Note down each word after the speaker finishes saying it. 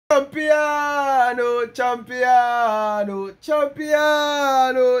Champiano, champiano,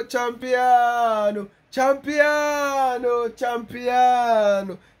 champiano, champiano, champiano,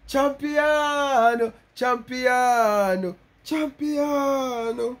 champiano, champiano, champiano,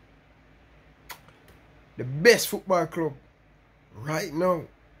 champiano. The best football club right now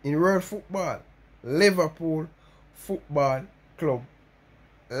in world football, Liverpool Football Club.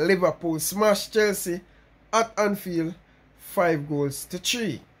 Liverpool smashed Chelsea at Anfield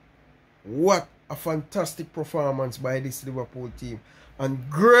 5-3. What a fantastic performance by this Liverpool team, and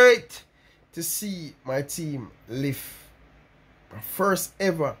great to see my team lift my first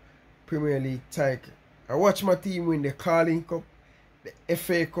ever Premier League title. I watched my team win the Carling Cup, the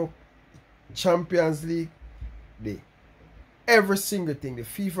FA Cup, Champions League, every single thing, the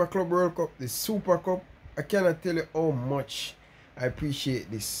FIFA Club World Cup, the Super Cup. I cannot tell you how much I appreciate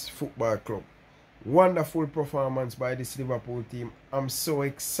this football club. Wonderful performance by this Liverpool team. I'm so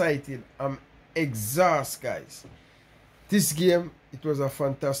excited. I'm exhausted, guys. This game, it was a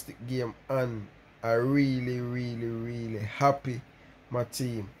fantastic game, and I really happy my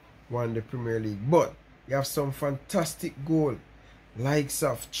team won the Premier League. But you have some fantastic goal, likes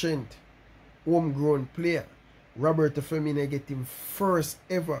of Trent, homegrown player. Roberto Firmino getting first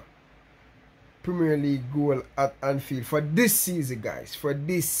ever Premier League goal at Anfield for this season, guys. For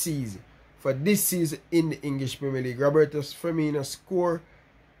this season in the English Premier League. Roberto Firmino scored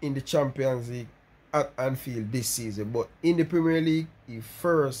in the Champions League at Anfield this season, but in the Premier League, the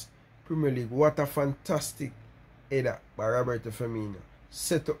first Premier League. What a fantastic header by Roberto Firmino,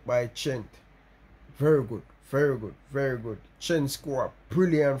 set up by Trent. Very good, very good, very good. Trent scored a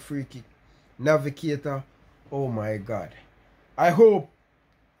brilliant free kick. Navigator, oh my God. I hope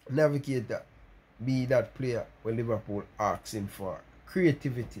Navigator be that player where Liverpool asking for.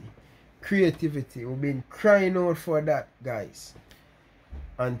 Creativity. We've been crying out for that, guys.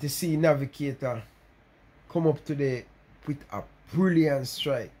 And to see Navigator come up today with a brilliant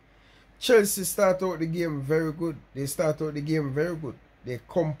strike. Chelsea start out the game very good. They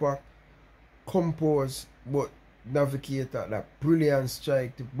compact, compose, but Navigator, that brilliant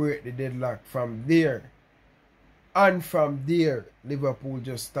strike to break the deadlock from there. And from there, Liverpool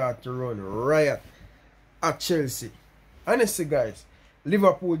just start to run riot at Chelsea. Honestly, guys,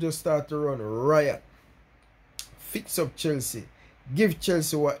 Liverpool just start to run riot. Fix up Chelsea. Give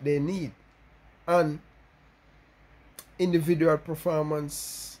Chelsea what they need. And individual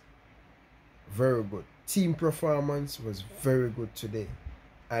performance, very good. Team performance was very good today.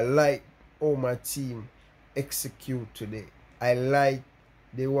 I like how my team execute today. I like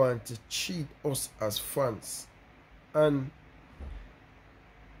they want to treat us as fans. And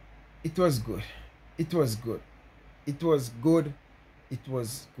it was good. It was good.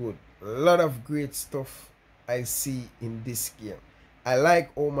 A lot of great stuff I see in this game. I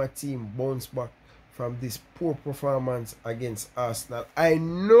like how my team bounced back from this poor performance against Arsenal. I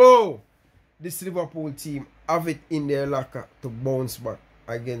know this Liverpool team have it in their locker to bounce back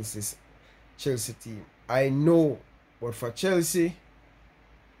against this Chelsea team. I know. But for Chelsea,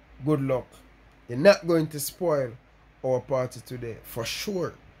 good luck. You're not going to spoil our party today, for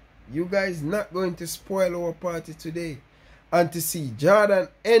sure. You guys not going to spoil our party today. And to see Jordan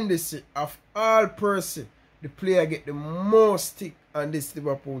Henderson, of all person, the player get the most stick on this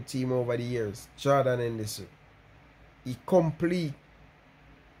Liverpool team over the years. Jordan Henderson. He complete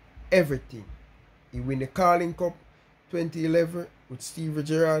everything. He win the Carling Cup 2011 with Steven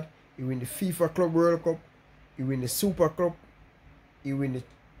Gerrard. He win the FIFA Club World Cup. He win the Super Cup. He win the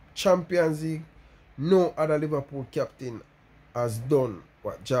Champions League. No other Liverpool captain has done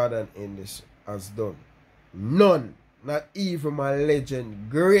what Jordan Henderson has done. None. Not even my legend,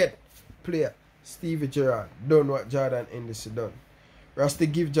 great player, Steven Gerrard, done what Jordan Henderson done. We have to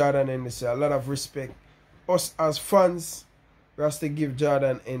give Jordan Henderson a lot of respect. Us as fans, we have to give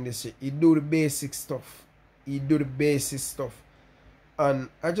Jordan Henderson. He do the basic stuff. And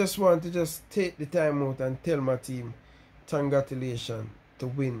I just want to take the time out and tell my team, congratulations to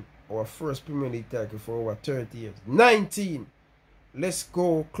win our first Premier League title for over 30 years. 19. Let's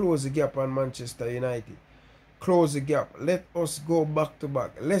go close the gap on Manchester United. Close the gap. Let us go back to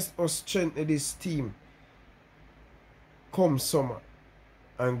back. Let us strengthen this team come summer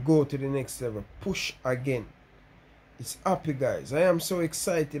and go to the next level. Push again. It's happy, guys. I am so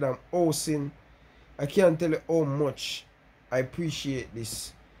excited. I'm hosting. I can't tell you how much I appreciate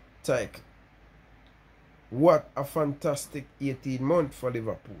this title. What a fantastic 18 months for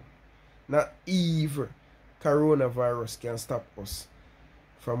Liverpool. Not even coronavirus can stop us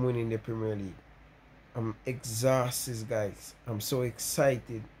from winning the Premier League. I'm exhausted, guys. I'm so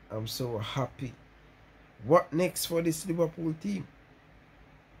excited. I'm so happy. What next for this Liverpool team?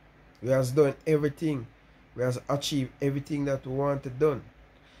 We has done everything. We has achieved everything that we wanted done.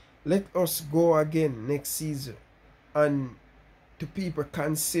 Let us go again next season. And to people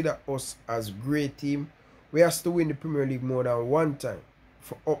consider us as great team. We have to win the Premier League more than one time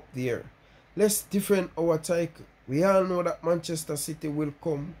for up there. Let's defend our title. We all know that Manchester City will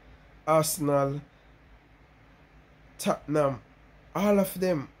come. Arsenal, Tottenham, all of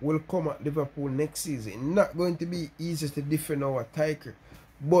them will come at Liverpool next season. It's not going to be easy to defend our title.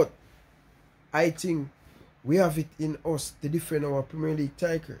 But I think we have it in us to defend our Premier League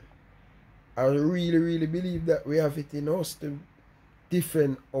title. I really believe that we have it in us to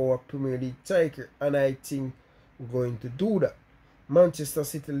defend our Premier League title. And I think we're going to do that. Manchester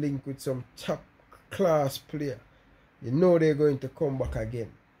City linked with some top class player. You know they're going to come back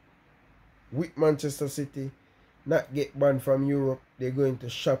again. With Manchester City not get banned from Europe, they're going to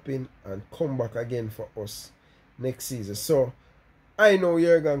shop in and come back again for us next season. So I know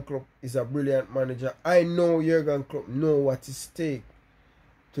Jurgen Klopp is a brilliant manager. I know Jurgen Klopp know what it takes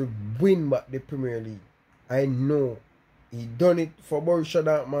to win back the Premier League. I know he done it for Borussia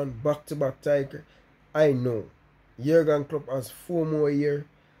Dortmund, back-to-back title. I know Jurgen Klopp has 4 more years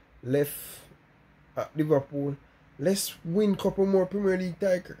left at Liverpool. Let's win a couple more Premier League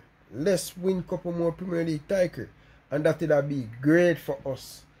titles. Let's win a couple more Premier League titles. And that would be great for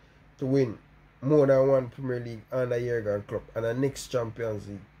us to win more than one Premier League under Jurgen Klopp and the next Champions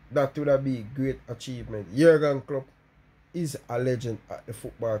League. That would be a great achievement. Jurgen Klopp is a legend at the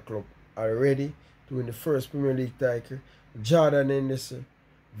football club already to win the first Premier League title. Jordan Henderson,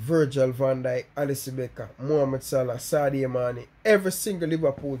 Virgil van Dijk, Alisson Becker, Mohamed Salah, Sadio Mane, every single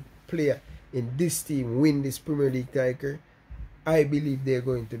Liverpool player in this team win this Premier League title. I believe they're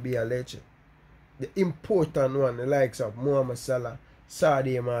going to be a legend. The important one, the likes of Mohamed Salah,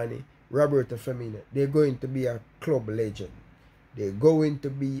 Sadio Mane, Roberto Firmino, they're going to be a club legend. They're going to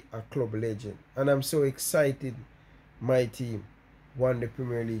be a club legend. And I'm so excited my team won the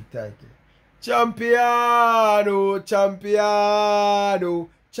Premier League title. Champion! Champion!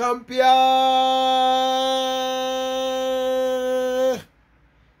 Champion!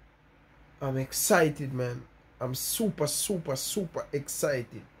 I'm excited, man. I'm super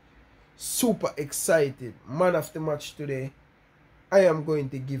excited. Super excited. Man of the match today, I am going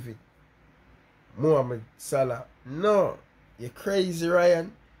to give it Mohamed Salah. No, you're crazy,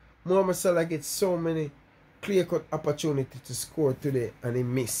 Ryan. Mohamed Salah gets so many clear-cut opportunities to score today and he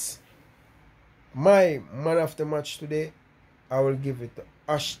missed. My man of the match today, I will give it to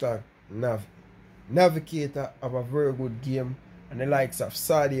hashtag Navi. Navigator have a very good game, and the likes of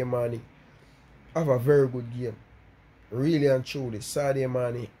Sadio Mane have a very good game. Really and truly, Sadio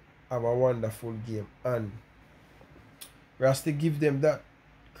Mane have a wonderful game, and we have to give them that.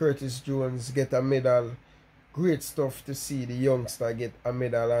 Curtis Jones get a medal. Great stuff to see the youngster get a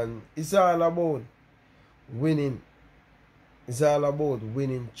medal, and it's all about winning. It's all about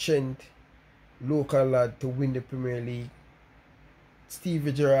winning. Trent, local lad, to win the Premier League.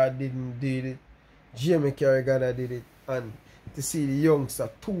 Stevie Gerrard did it. Jamie Carragher did it, and to see the youngster,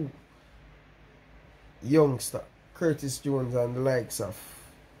 Curtis Jones and the likes of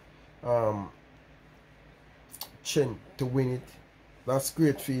Trent to win it. That's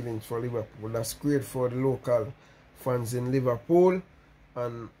great feelings for Liverpool. That's great for the local fans in Liverpool.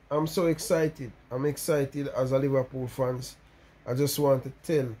 And I'm so excited. I'm excited as a Liverpool fans. I just want to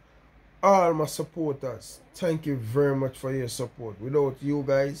tell all my supporters, thank you very much for your support. Without you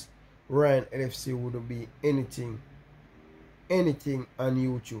guys, Ryan LFC wouldn't be anything on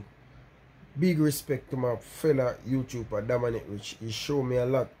YouTube. Big respect to my fellow YouTuber Dominic Rich. He showed me a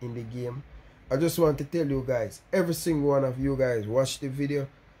lot in the game. I just want to tell you guys, every single one of you guys watch the video.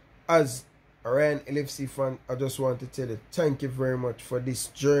 As a Ryan LFC fan, I just want to tell you thank you very much for this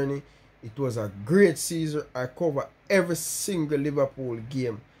journey. It was a great season. I cover every single Liverpool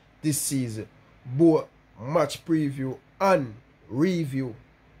game this season, both match preview and review.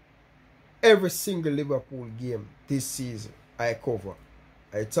 Every single Liverpool game this season I cover.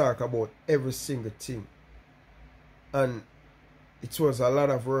 I talk about every single thing, and it was a lot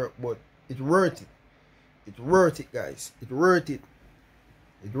of work, but it worth it. It worth it, guys. It worth it.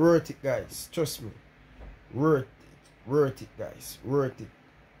 It worth it, guys. Trust me. Worth it. Worth it, guys. Worth it.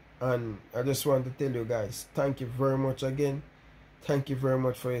 And I just want to tell you guys, thank you very much again. Thank you very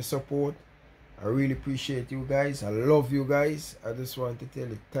much for your support. I really appreciate you guys. I love you guys. I just want to tell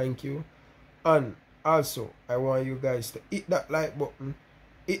you thank you. And also, I want you guys to hit that like button,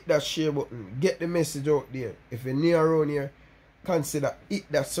 hit that share button, get the message out there. If you're new around here, consider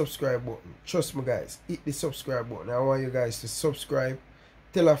hit that subscribe button. Trust me, guys, hit the subscribe button. I want you guys to subscribe.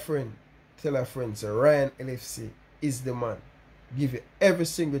 Tell a friend, so Ryan LFC is the man. Give you every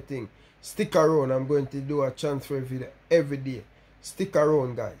single thing. Stick around. I'm going to do a transfer video every day. Stick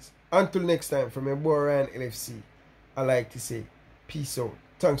around, guys. Until next time, from your boy Ryan LFC, I like to say peace out.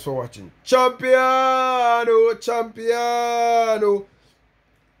 Thanks for watching. Champion! Champion!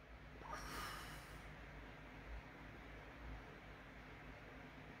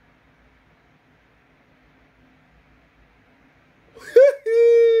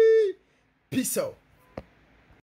 Peace out.